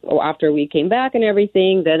then, after we came back and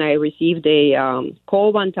everything, then I received a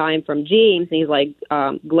call one time from James, and he's like,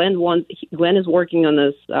 Glenn is working on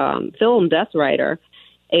this film, Death Rider,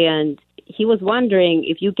 and he was wondering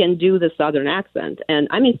if you can do the Southern accent. And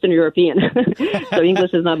I'm Eastern European, so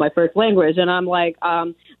English is not my first language. And I'm like,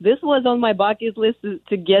 this was on my bucket list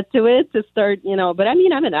to get to it, to start, but I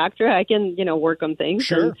mean, I'm an actor. I can, work on things.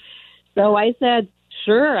 Sure. And so I said,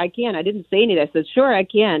 sure, I can. I didn't say anything. I said, sure, I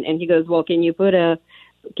can. And he goes, well, can you put it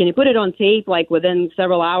on tape, like within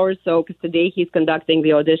several hours? So, because today he's conducting the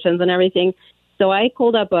auditions and everything. So I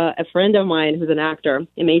called up a friend of mine who's an actor,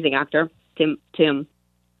 amazing actor, Tim.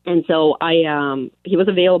 And so he was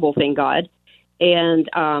available, thank God. And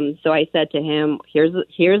so I said to him, here's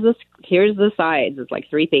the sides. It's like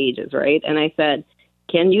 3 pages, right? And I said,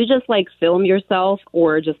 can you just like film yourself,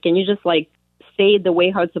 or can you just like say it the way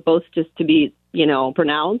how it's supposed to be,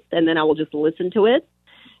 pronounced, and then I will just listen to it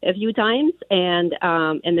a few times, and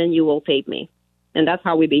then you will tape me. And that's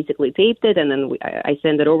how we basically taped it, and then I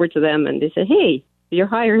sent it over to them, and they said, hey, you're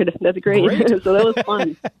hired. That's great. So that was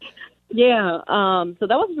fun. Yeah. So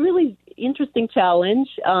that was really interesting challenge.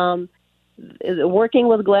 Working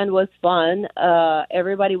with Glenn was fun.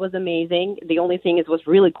 Everybody was amazing. The only thing is it was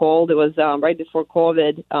really cold. It was right before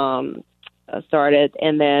COVID started,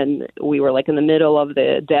 and then we were like in the middle of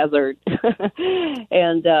the desert,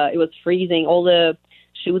 and it was freezing. All the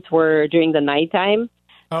shoots were during the nighttime.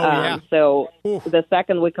 So the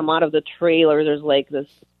second we come out of the trailer, there's like this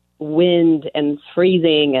wind and it's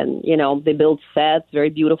freezing, and they built sets, very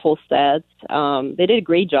beautiful sets. They did a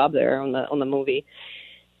great job there on the movie,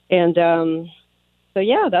 and so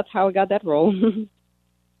yeah, that's how I got that role.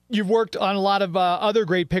 You've worked on a lot of other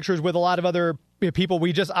great pictures with a lot of other people.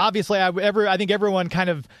 We just obviously, I think everyone kind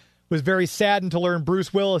of was very saddened to learn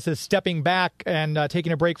Bruce Willis is stepping back and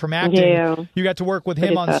taking a break from acting. Yeah. You got to work with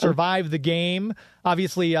him on Survive the Game.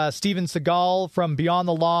 Obviously, Steven Seagal from Beyond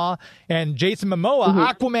the Law, and Jason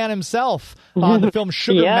Momoa, Aquaman himself, on the film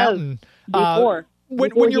Sugar Mountain. Before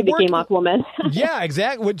he became Aquaman. Yeah,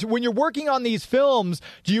 exactly. When you're working on these films,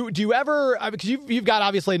 do you ever, because you've got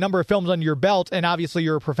obviously a number of films under your belt, and obviously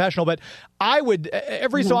you're a professional, but I would,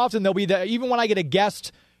 every so often there'll be even when I get a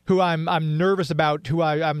guest who I'm nervous about, who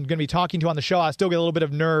I'm going to be talking to on the show, I still get a little bit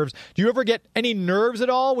of nerves. Do you ever get any nerves at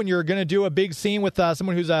all when you're going to do a big scene with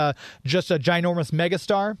someone who's just a ginormous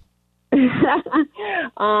megastar?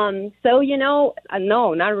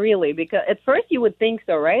 No, not really, because at first you would think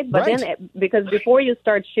so, right? But then, because before you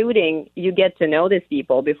start shooting, you get to know these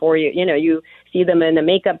people before you see them in the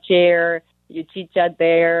makeup chair, you chit chat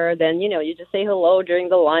there, then, you just say hello during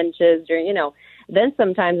the lunches, then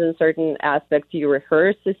sometimes in certain aspects you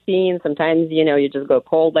rehearse the scene. Sometimes, you just go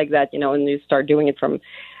cold like that, and you start doing it from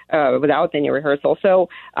without any rehearsal. So,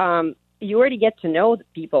 you already get to know the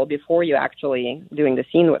people before you actually doing the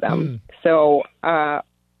scene with them. So I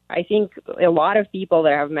think a lot of people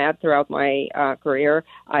that I've met throughout my career,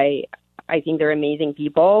 I I think they're amazing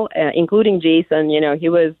people, including Jason. You know, he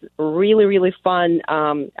was really, really fun.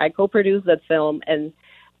 I co-produced that film, and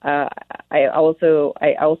I also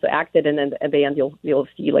acted in it. At the end, you'll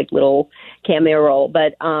see like little cameo role.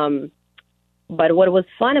 But what was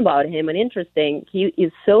fun about him and interesting, he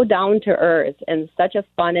is so down to earth and such a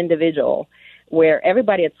fun individual. Where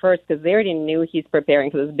everybody at first, because they already knew he's preparing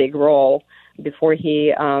for this big role before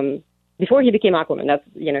he became Aquaman. That's,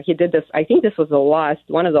 you know, he did this. I think this was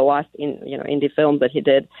one of the last indie films that he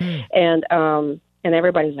did, and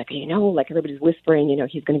everybody's like, everybody's whispering,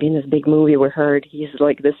 he's going to be in this big movie. We heard he's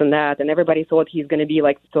like this and that, and everybody thought he's going to be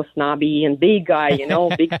like so snobby and big guy,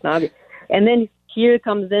 big snobby, and then here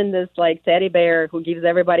comes in this like teddy bear who gives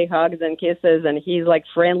everybody hugs and kisses, and he's like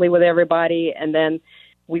friendly with everybody, and then.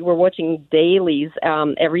 We were watching dailies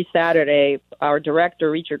every Saturday. Our director,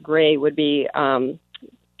 Richard Gray, would be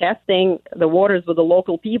testing the waters with the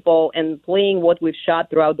local people and playing what we've shot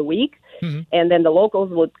throughout the week. Mm-hmm. And then the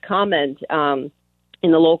locals would comment in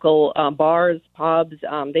the local bars, pubs.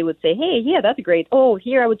 They would say, hey, yeah, that's great. Oh,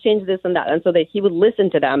 here I would change this and that. And so he would listen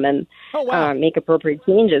to them and make appropriate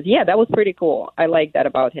changes. Yeah, that was pretty cool. I like that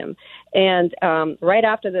about him. And right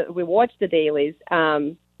after we watched the dailies,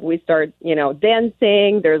 we start,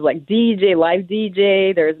 dancing. There's like live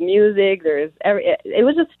DJ. There's music. It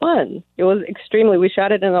was just fun. It was extremely. We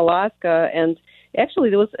shot it in Alaska, and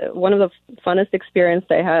actually, it was one of the funnest experiences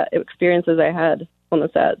I had on the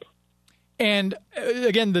set. And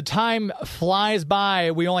again, the time flies by.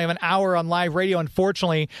 We only have an hour on live radio,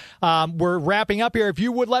 unfortunately. We're wrapping up here. If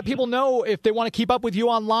you would let people know if they want to keep up with you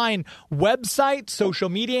online, website, social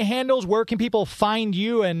media handles, where can people find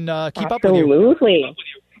you and keep up with you? Absolutely.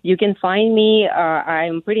 You can find me.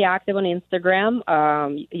 I'm pretty active on Instagram.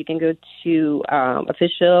 You can go to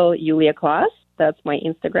official Yulia Klass. That's my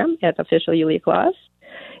Instagram at official Yulia Klass.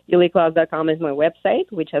 YuliaKlass.com is my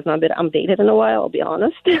website, which has not been updated in a while, I'll be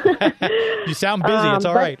honest. You sound busy. It's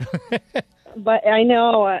all right. But I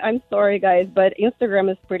know. I'm sorry, guys, but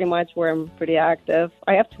Instagram is pretty much where I'm pretty active.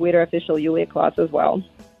 I have Twitter, official Yulia Klass as well.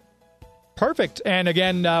 Perfect. And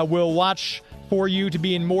again, we'll watch for you to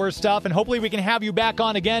be in more stuff, and hopefully we can have you back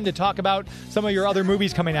on again to talk about some of your other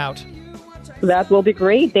movies coming out. That will be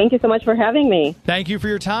great. Thank you so much for having me. Thank you for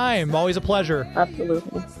your time. Always a pleasure.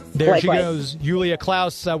 Absolutely. There Likewise. She goes, Yulia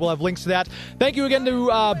Klass. We'll have links to that. Thank you again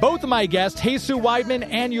to both of my guests, Jesus Weidman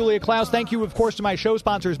and Yulia Klass. Thank you, of course, to my show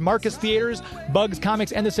sponsors, Marcus Theaters, Bugs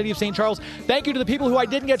Comics, and the City of St. Charles. Thank you to the people who I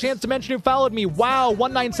didn't get a chance to mention who followed me. Wow,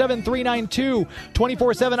 197392,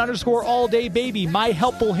 247_ all day baby, My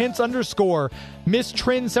Helpful Hints _ Miss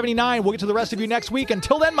Trin 79. We'll get to the rest of you next week.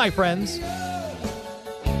 Until then, my friends.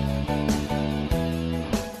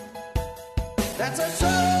 That's a show.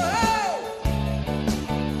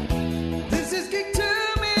 This is Geek to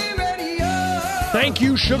Me Radio. Thank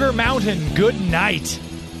you, Sugar Mountain. Good night.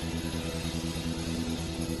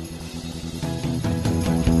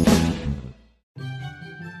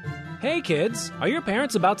 Hey kids, are your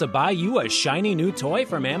parents about to buy you a shiny new toy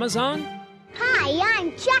from Amazon? Hi,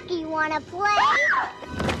 I'm Chucky. Wanna play?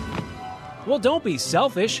 Well, don't be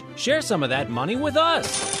selfish. Share some of that money with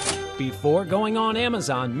us. Before going on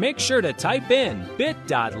Amazon, make sure to type in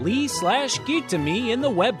bit.ly/geek2me in the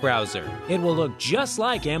web browser. It will look just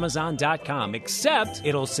like Amazon.com, except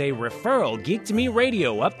it'll say referral Geek to Me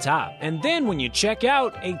Radio up top. And then when you check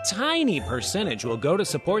out, a tiny percentage will go to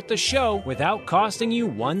support the show without costing you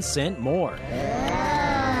 1 cent more.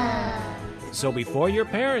 So before your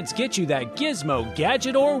parents get you that gizmo,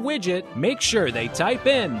 gadget, or widget, make sure they type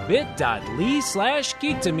in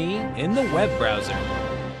bit.ly/geek2me in the web browser.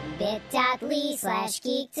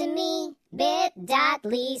 bit.ly/geek2me,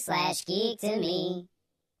 bit.ly/geek2me.